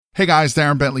Hey guys,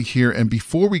 Darren Bentley here, and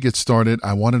before we get started,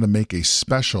 I wanted to make a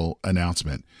special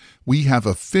announcement. We have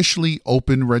officially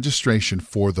opened registration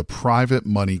for the Private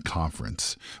Money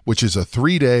Conference, which is a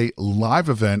 3-day live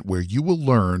event where you will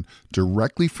learn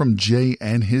directly from Jay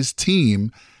and his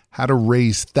team how to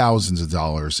raise thousands of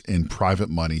dollars in private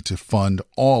money to fund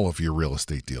all of your real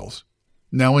estate deals.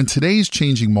 Now, in today's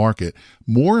changing market,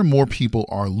 more and more people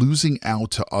are losing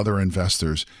out to other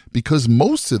investors because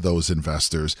most of those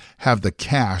investors have the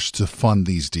cash to fund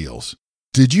these deals.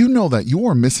 Did you know that you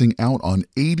are missing out on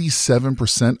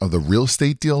 87% of the real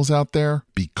estate deals out there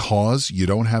because you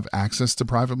don't have access to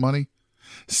private money?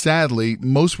 Sadly,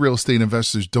 most real estate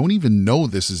investors don't even know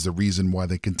this is the reason why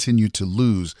they continue to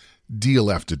lose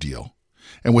deal after deal.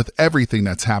 And with everything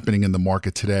that's happening in the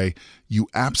market today, you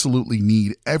absolutely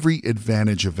need every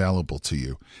advantage available to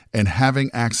you. And having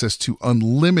access to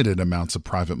unlimited amounts of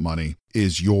private money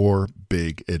is your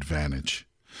big advantage.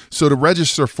 So to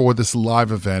register for this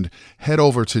live event, head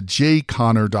over to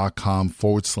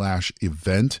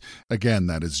jayconner.com/event. Again,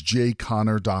 that is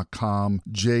jayconner.com,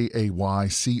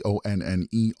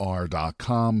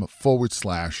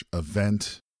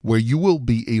 jayconner.com/event, where you will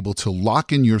be able to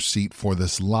lock in your seat for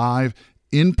this live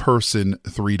in-person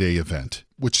 3-day event,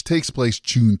 which takes place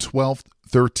June 12th,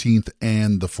 13th,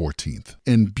 and the 14th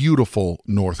in beautiful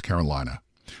North Carolina.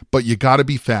 But you got to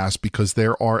be fast because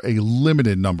there are a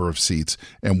limited number of seats,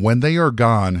 and when they are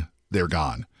gone, they're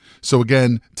gone. So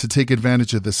again, to take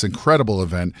advantage of this incredible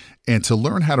event and to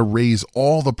learn how to raise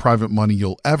all the private money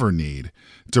you'll ever need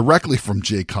directly from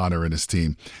Jay Conner and his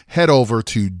team, head over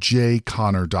to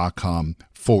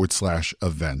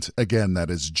jayconner.com/event. Again,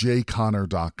 that is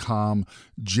jayconner.com,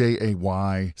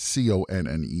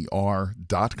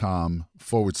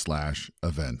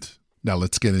 jayconner.com/event. Now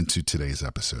let's get into today's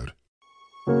episode.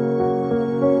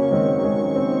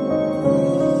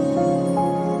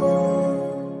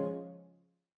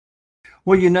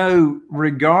 Well,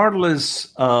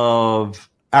 regardless of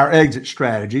our exit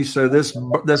strategy, so this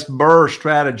BRRRR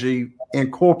strategy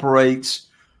incorporates,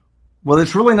 well,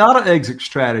 it's really not an exit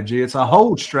strategy. It's a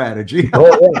hold strategy.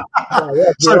 Oh,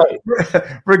 yeah. So,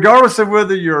 regardless of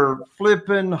whether you're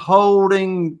flipping,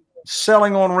 holding,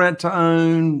 selling on rent to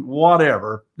own,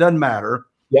 whatever, doesn't matter.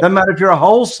 Yep. Doesn't matter if you're a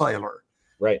wholesaler.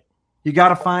 Right. You got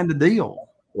to find the deal.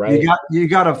 Right. You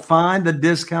got to find the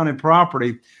discounted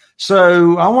property.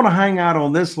 So I want to hang out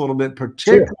on this a little bit,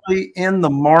 particularly in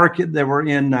the market that we're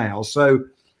in now. So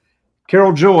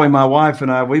Carol Joy, my wife,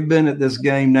 and I, we've been at this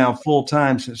game now full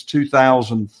time since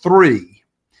 2003.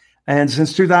 And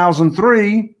since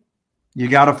 2003, you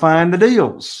got to find the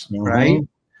deals, right?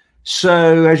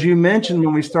 So as you mentioned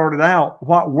when we started out,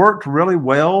 what worked really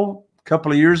well a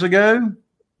couple of years ago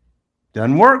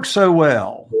doesn't work so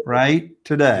well, right,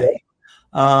 today.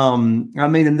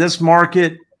 In this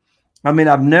market,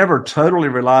 I've never totally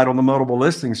relied on the multiple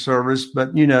listing service,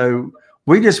 but,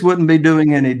 we just wouldn't be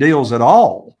doing any deals at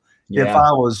all if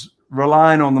I was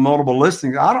relying on the multiple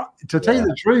listings. To tell you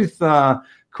the truth,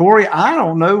 Corey, I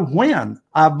don't know when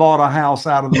I bought a house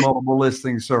out of the multiple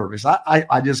listing service.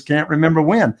 I just can't remember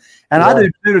when. And I do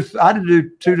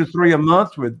 2 to 3 a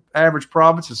month with average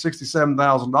profits of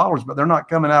 $67,000, but they're not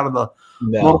coming out of the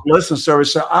multiple listing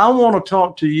service. So I want to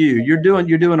talk to you. You're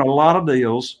doing a lot of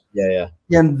deals. Yeah.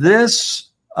 In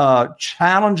this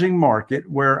challenging market,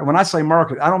 where when I say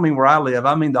market, I don't mean where I live.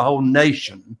 I mean the whole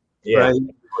nation. Yeah, right?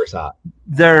 Of course not.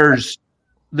 There's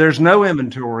no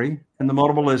inventory in the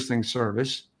multiple listing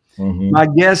service. Mm-hmm. My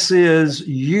guess is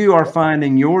you are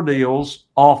finding your deals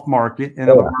off market. In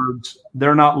other words,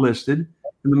 they're not listed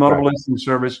in the multiple listing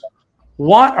service.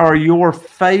 What are your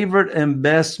favorite and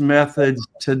best methods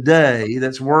today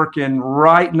that's working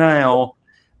right now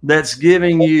that's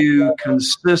giving you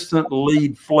consistent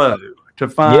lead flow to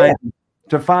find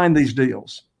these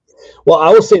deals? Well, I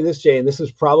will say this, Jay, and this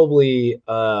is probably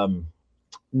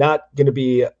not going to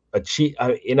be I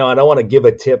don't want to give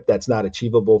a tip that's not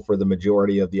achievable for the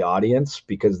majority of the audience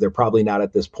because they're probably not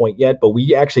at this point yet. But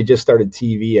we actually just started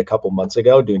TV a couple months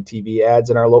ago, doing TV ads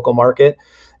in our local market.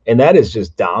 And that is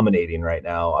just dominating right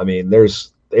now.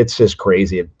 It's just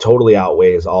crazy. It totally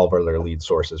outweighs all of our other lead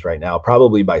sources right now,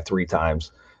 probably by 3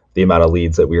 times the amount of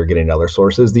leads that we were getting in other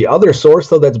sources. The other source,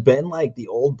 though, that's been like the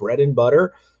old bread and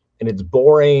butter, and it's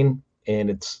boring, and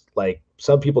it's like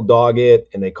some people dog it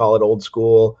and they call it old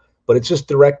school, but it's just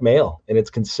direct mail, and it's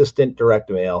consistent direct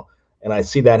mail. And I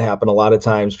see that happen a lot of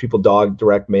times. People dog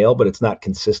direct mail, but it's not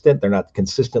consistent. They're not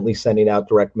consistently sending out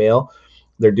direct mail.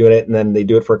 They're doing it, and then they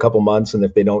do it for a couple months, and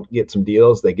if they don't get some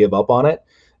deals, they give up on it.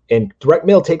 And direct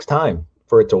mail takes time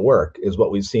for it to work, is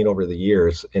what we've seen over the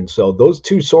years. And so those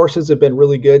 2 sources have been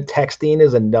really good. Texting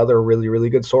is another really, really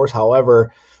good source.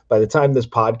 However, by the time this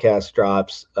podcast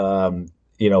drops,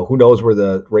 who knows where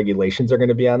the regulations are going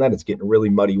to be on that. It's getting really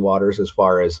muddy waters as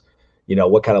far as,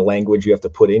 what kind of language you have to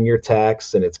put in your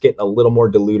text, and it's getting a little more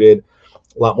diluted.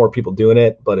 A lot more people doing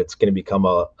it, but it's going to become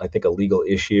I think a legal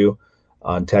issue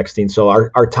on texting. So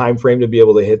our time frame to be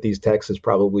able to hit these texts is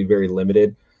probably very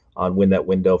limited on when that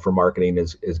window for marketing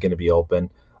is going to be open.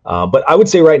 But I would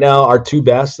say right now our two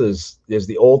best is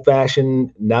the old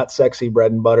fashioned, not sexy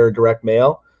bread and butter direct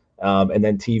mail. And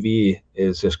then TV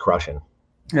is just crushing.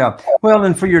 Yeah. Well,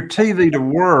 and for your TV to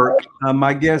work,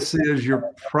 my guess is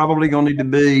you're probably going to need to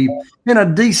be in a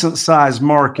decent sized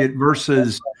market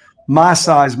versus my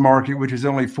size market, which is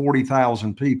only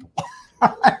 40,000 people.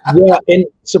 Yeah. And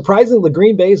surprisingly,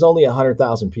 Green Bay is only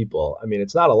 100,000 people. I mean,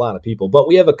 it's not a lot of people, but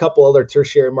we have a couple other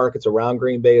tertiary markets around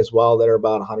Green Bay as well that are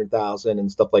about 100,000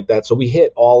 and stuff like that. So we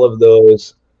hit all of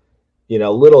those,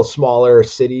 little smaller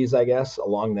cities, I guess,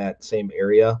 along that same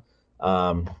area.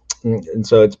 And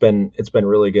so it's been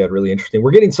really good, really interesting.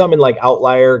 We're getting some in like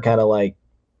outlier kind of like,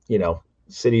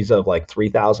 cities of like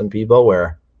 3,000 people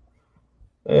where,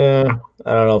 I don't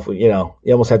know if you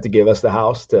almost have to give us the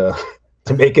house to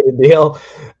make it a deal.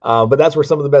 But that's where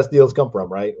some of the best deals come from,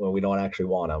 right? When we don't actually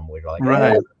want them. We're like,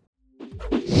 right.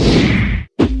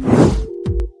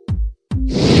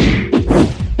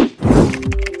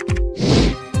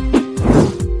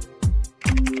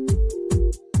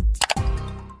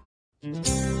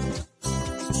 Hey.